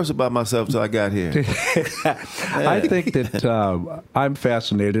feeling worse about myself until I got here. I think that I'm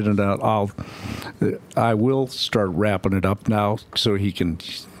fascinated, and I will start wrapping it up now so he can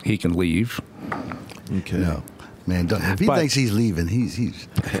leave. Okay. No. Man, if he thinks he's leaving, he's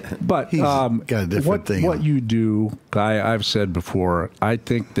got a different thing. What you do, I've said before, I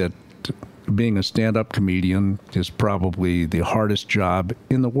think that being a stand-up comedian is probably the hardest job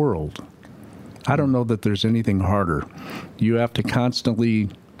in the world. I don't know that there's anything harder. You have to constantly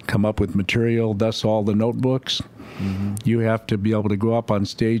come up with material, thus all the notebooks. Mm-hmm. You have to be able to go up on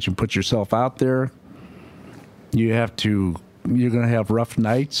stage and put yourself out there. You're going to have rough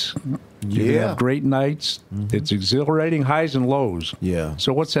nights. You're going to have great nights. Mm-hmm. It's exhilarating, highs and lows. Yeah.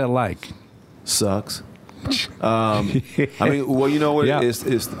 So what's that like? Sucks. I mean, well, you know what? Yeah.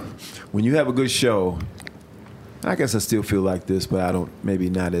 It's when you have a good show, I guess I still feel like this, but I don't, maybe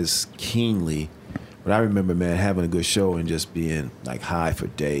not as keenly. But I remember, man, having a good show and just being like high for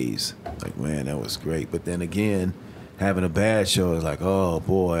days. Like, man, that was great. But then again, having a bad show is like, oh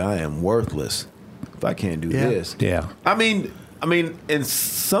boy, I am worthless if I can't do this. Yeah. I mean, in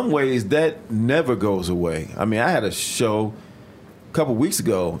some ways that never goes away. I mean, I had a show a couple weeks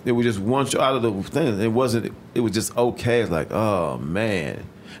ago. It was just one show out of the thing. It was just okay. It's like, oh man.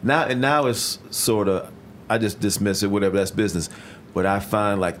 Now it's sort of, I just dismiss it, whatever, that's business. But I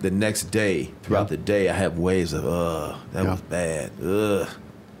find like the next day, throughout the day, I have waves of, that was bad.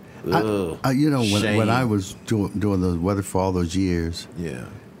 When I was doing the weather for all those years,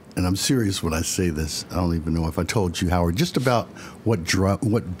 and I'm serious when I say this, I don't even know if I told you, Howard, just about what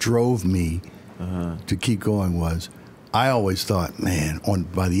drove me to keep going was, I always thought, man,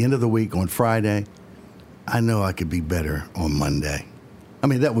 by the end of the week, on Friday, I know I could be better on Monday. I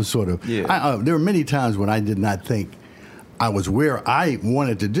mean, that was sort of, there were many times when I did not think I was where I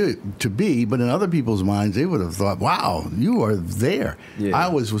wanted to be, but in other people's minds, they would have thought, wow, you are there. Yeah. I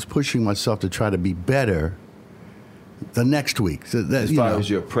always was pushing myself to try to be better the next week. So that, as far as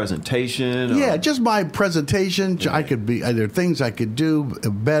your presentation? Yeah, just my presentation. Yeah. I could be, there are things I could do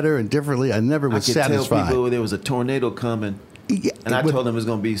better and differently. I never was satisfied. I could tell people there was a tornero coming. Yeah, and I told them it was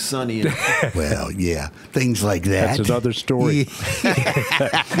going to be sunny. Well, yeah, things like that. That's another story.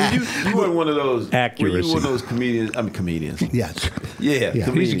 You weren't one of those. Accuracy. You were one of those comedians. I'm comedians. Yes. Yeah.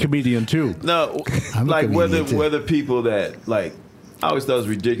 He's a comedian too. No, like weather people that like. I always thought it was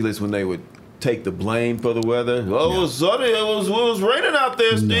ridiculous when they would take the blame for the weather. Oh, it was sunny. It was raining out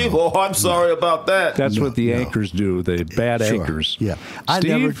there, Steve. Oh, I'm sorry about that. That's what the anchors do. The bad anchors. Yeah,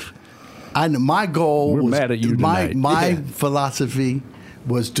 Steve. My goal was mad at you tonight. My philosophy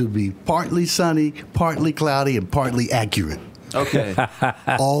was to be partly sunny, partly cloudy, and partly accurate. Okay.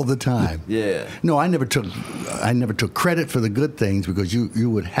 All the time. Yeah. No, I never took credit for the good things, because you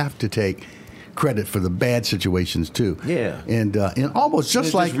would have to take credit for the bad situations too. Yeah. And almost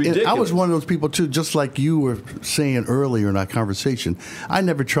just like I was one of those people too, just like you were saying earlier in our conversation. I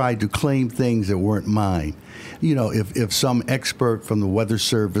never tried to claim things that weren't mine. You know, if some expert from the Weather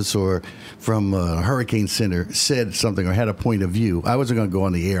Service or from Hurricane Center said something or had a point of view, I wasn't going to go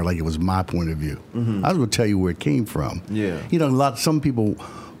on the air like it was my point of view. Mm-hmm. I was going to tell you where it came from. Yeah. You know, some people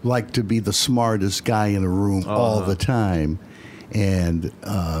like to be the smartest guy in the room all the time, and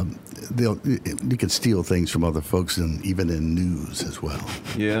you can steal things from other folks, and even in news as well.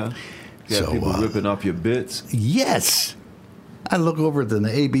 Yeah. So people ripping off your bits. Yes. I look over at the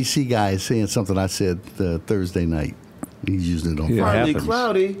ABC guy is saying something I said Thursday night. He's using it on Friday. Partly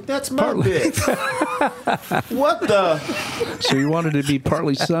cloudy. That's my bit. What the? So you wanted to be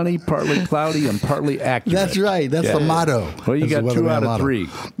partly sunny, partly cloudy, and partly accurate. That's right. That's the motto. Well, you got 2 out of 3.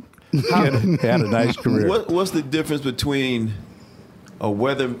 Had a nice career. What's the difference between a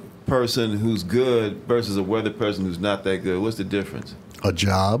weather person who's good versus a weather person who's not that good? What's the difference? A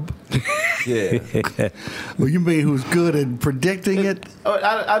job. Yeah. Well, you mean who's good at predicting it?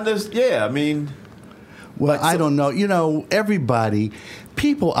 I mean. Well, I don't know. You know,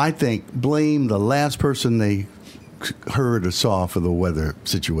 people, I think, blame the last person they heard or saw for the weather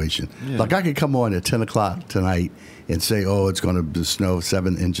situation. Yeah. Like, I could come on at 10 o'clock tonight and say, oh, it's going to snow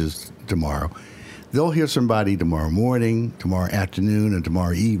 7 inches tomorrow. They'll hear somebody tomorrow morning, tomorrow afternoon, and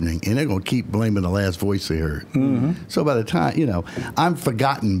tomorrow evening, and they're going to keep blaming the last voice they heard. Mm-hmm. So by the time, I'm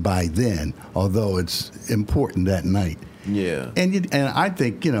forgotten by then, although it's important that night. Yeah. And I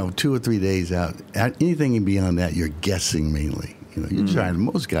think, 2 or 3 days out, anything beyond that, you're guessing mainly. You're trying.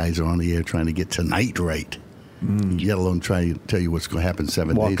 Most guys are on the air trying to get tonight right, let alone try to tell you what's going to happen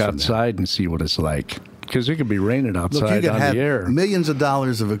 7 days from now. Walk outside and see what it's like. because it could be raining Look, outside you can on have the air. millions of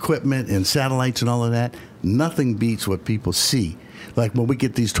dollars of equipment and satellites and all of that. Nothing beats what people see. Like when we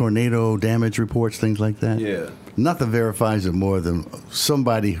get these tornado damage reports, things like that. Yeah. Nothing verifies it more than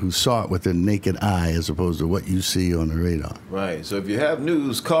somebody who saw it with their naked eye as opposed to what you see on the radar. Right. So if you have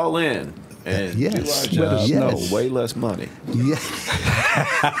news, call in. And Yes. do our job. Yes. No, way less money. Yeah.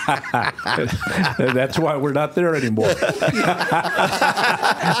 That's why we're not there anymore.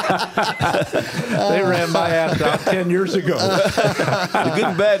 They ran my ass out 10 years ago. The good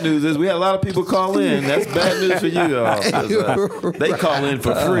and bad news is we had a lot of people call in. That's bad news for you all. 'Cause, they call in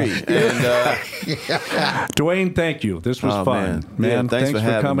for free. And Dwayne, thank you. This was Oh, fun. man. Yeah, thanks for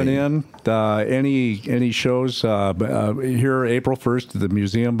having coming me. in. Any shows here April 1st at the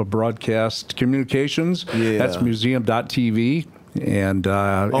Museum of Broadcast Communications. Yeah. That's museum.tv. And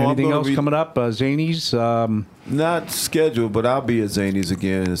I'm anything gonna else be- coming up? Zanies? not scheduled, but I'll be at Zanies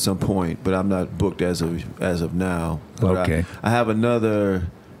again at some point. But I'm not booked as of now. But Okay. I have another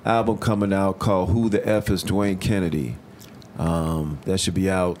album coming out called "Who the F Is Dwayne Kennedy." That should be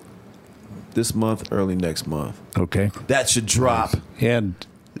out this month, early next month. Okay. That should drop. And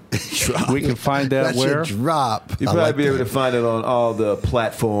we can find that where? should drop. You'll I probably like be able that. to find it on all the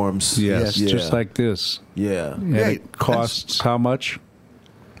platforms. Yes, Yeah. just like this. Yeah. And Great. it costs how much?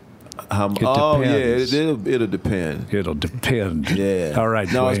 Oh, depends. yeah. It'll depend. It'll depend. Yeah. All right,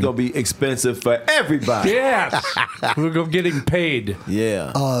 No, it's Dwayne. going to be expensive for everybody. Yes. We're getting paid.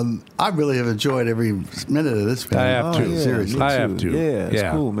 Yeah. I really have enjoyed every minute of this. I have Oh, to. yeah, Seriously. me I have too. to. Yeah, it's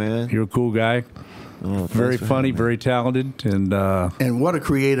cool, man. You're a cool guy. Very for funny, having me. very talented, and And what a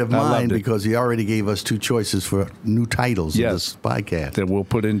creative I loved mind, it. because he already gave us 2 choices for new titles Yes. of this podcast. that we'll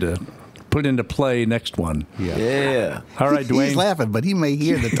put into play next one. Yeah. All right, Dwayne. He's laughing, but he may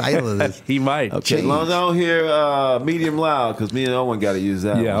hear the title of this. He might. Okay, as long as I don't hear medium loud, because me and Owen got to use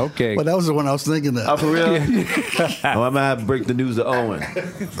that Yeah. one. Okay. Well, that was the one I was thinking of. Oh, for real? Oh, I might have to break the news to Owen.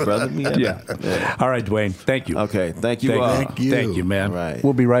 Brother, Yeah. All right, Dwayne. Thank you. Okay, thank you all. Thank you. Thank you, man. All right.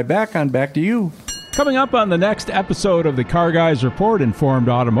 We'll be right back on Back to You. Coming up on the next episode of the Car Guys Report Informed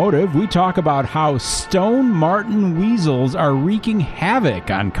Automotive, we talk about how Stone Martin weasels are wreaking havoc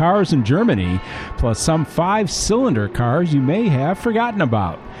on cars in Germany, plus some 5-cylinder cars you may have forgotten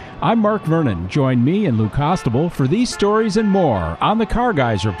about. I'm Mark Vernon. Join me and Lou Costable for these stories and more on the Car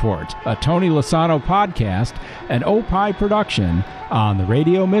Guys Report, a Tony Lasano podcast, and Opie production on the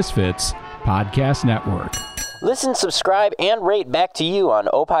Radio Misfits Podcast Network. Listen, subscribe, and rate Back to You on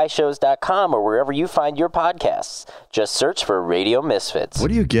opishows.com or wherever you find your podcasts. Just search for Radio Misfits. What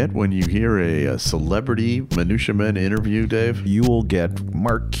do you get when you hear a celebrity Minutia Men interview, Dave? You will get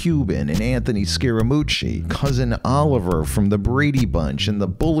Mark Cuban and Anthony Scaramucci, Cousin Oliver from the Brady Bunch, and the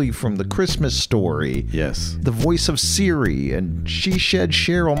bully from The Christmas Story. Yes. The voice of Siri and She Shed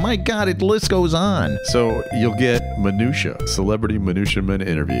Cheryl. My God, the list goes on. So you'll get Minutia, Celebrity Minutia Men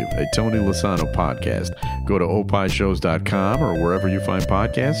Interview, a Tony Lasano podcast. Go to opishows.com or wherever you find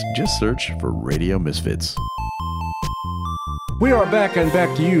podcasts. Just search for Radio Misfits. We are back on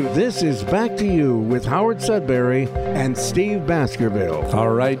Back to You. This is Back to You with Howard Sudbury and Steve Baskerville. All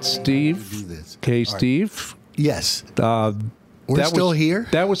right, Steve. this. Okay, Steve. Yes. We're We're still here?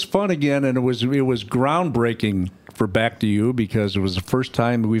 That was fun again, and it was groundbreaking for Back to You because it was the first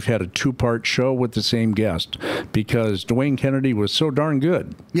time we've had a 2-part show with the same guest because Dwayne Kennedy was so darn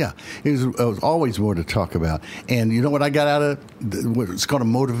good. Yeah, it was always more to talk about. And you know what I got out of what's going to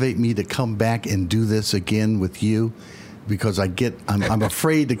motivate me to come back and do this again with you? Because I'm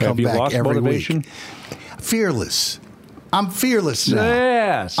afraid to come Have you back lost every motivation? week. Fearless. I'm fearless now.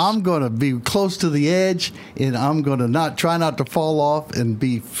 Yes. I'm going to be close to the edge, and I'm going to try not to fall off and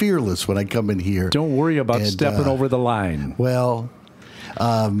be fearless when I come in here. Don't worry about And, stepping over the line. Well,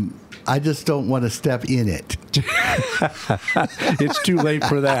 I just don't want to step in it. It's too late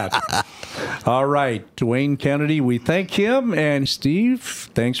for that. All right, Dwayne Kennedy, we thank him. And Steve,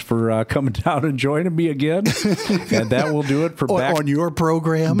 thanks for coming down and joining me again. And that will do it for On your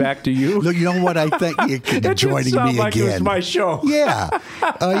program. Back to You. Look, you know what? I think you're It joining didn't sound me like again. it was my show. Yeah.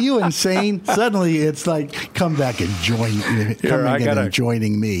 Are you insane? Suddenly it's like, come back and join and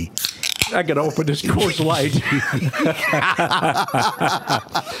joining me. I got to open this Coors Light.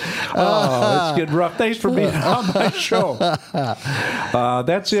 Oh, it's getting rough. Thanks for being on my show.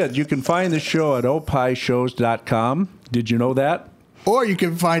 That's it. You can find the show at opishows.com. Did you know that? Or you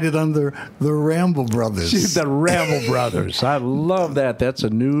can find it under the Ramble Brothers. The Ramble Brothers. I love that. That's a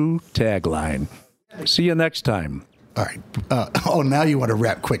new tagline. See you next time. All right. Now you want to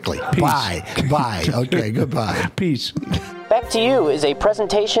wrap quickly. Peace. Bye. Okay, goodbye. Peace. Back to You is a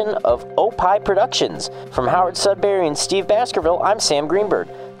presentation of Opie Productions. From Howard Sudbury and Steve Baskerville, I'm Sam Greenberg,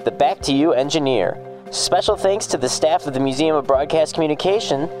 the Back to You engineer. Special thanks to the staff of the Museum of Broadcast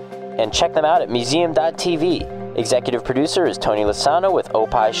Communication, and check them out at museum.tv. Executive producer is Tony Lasano with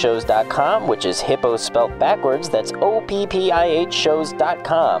opishows.com, which is hippo spelt backwards. That's OPPIH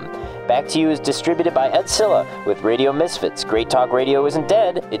shows.com. Back to You is distributed by Ed Silla with Radio Misfits. Great Talk Radio isn't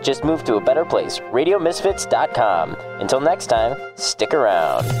dead, it just moved to a better place. RadioMisfits.com. Until next time, stick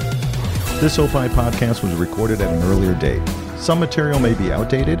around. This OPI podcast was recorded at an earlier date. Some material may be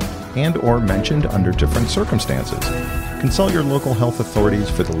outdated and or mentioned under different circumstances. Consult your local health authorities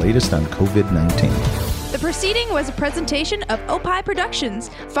for the latest on COVID-19. The proceeding was a presentation of Opie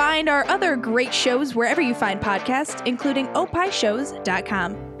Productions. Find our other great shows wherever you find podcasts, including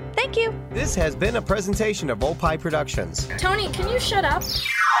opishows.com. Thank you. This has been a presentation of Opie Productions. Tony, can you shut up?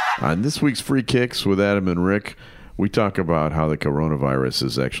 On this week's Free Kicks with Adam and Rick, we talk about how the coronavirus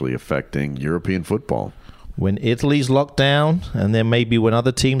is actually affecting European football. When Italy's locked down, and then maybe when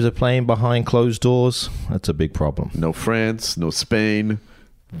other teams are playing behind closed doors, that's a big problem. No France, no Spain.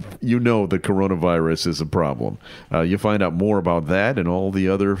 You know the coronavirus is a problem. You'll find out more about that and all the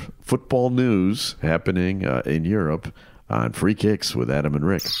other football news happening in Europe on Free Kicks with Adam and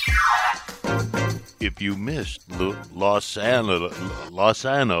Rick. If you missed Los Anno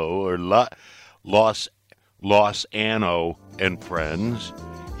and Friends,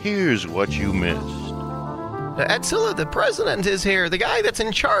 here's what you missed. Ed Silla, the president, is here, the guy that's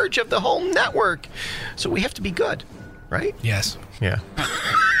in charge of the whole network. So we have to be good, right? Yes. Yeah.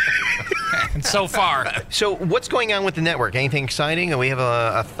 And so far. So what's going on with the network? Anything exciting? We have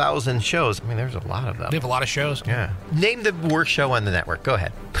 1,000 shows. I mean, there's a lot of them. We have a lot of shows. Yeah. Name the worst show on the network. Go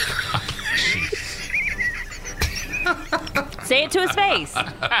ahead. Say it to his face.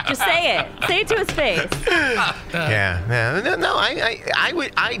 Just say it. Say it to his face.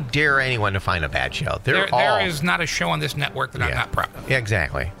 I dare anyone to find a bad show. There is not a show on this network that I'm not proud of.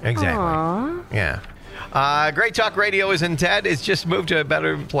 Exactly. Aww. Yeah. Great Talk Radio isn't dead. It's just moved to a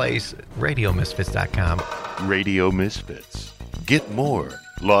better place. RadioMisfits.com. Radio Misfits. Get more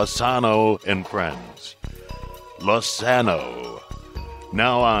Losano and Friends. Losano.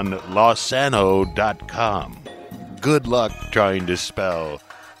 Now on Losano.com. Good luck trying to spell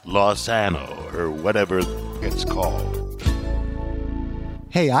Losano or whatever it's called.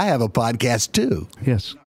 Hey, I have a podcast too. Yes.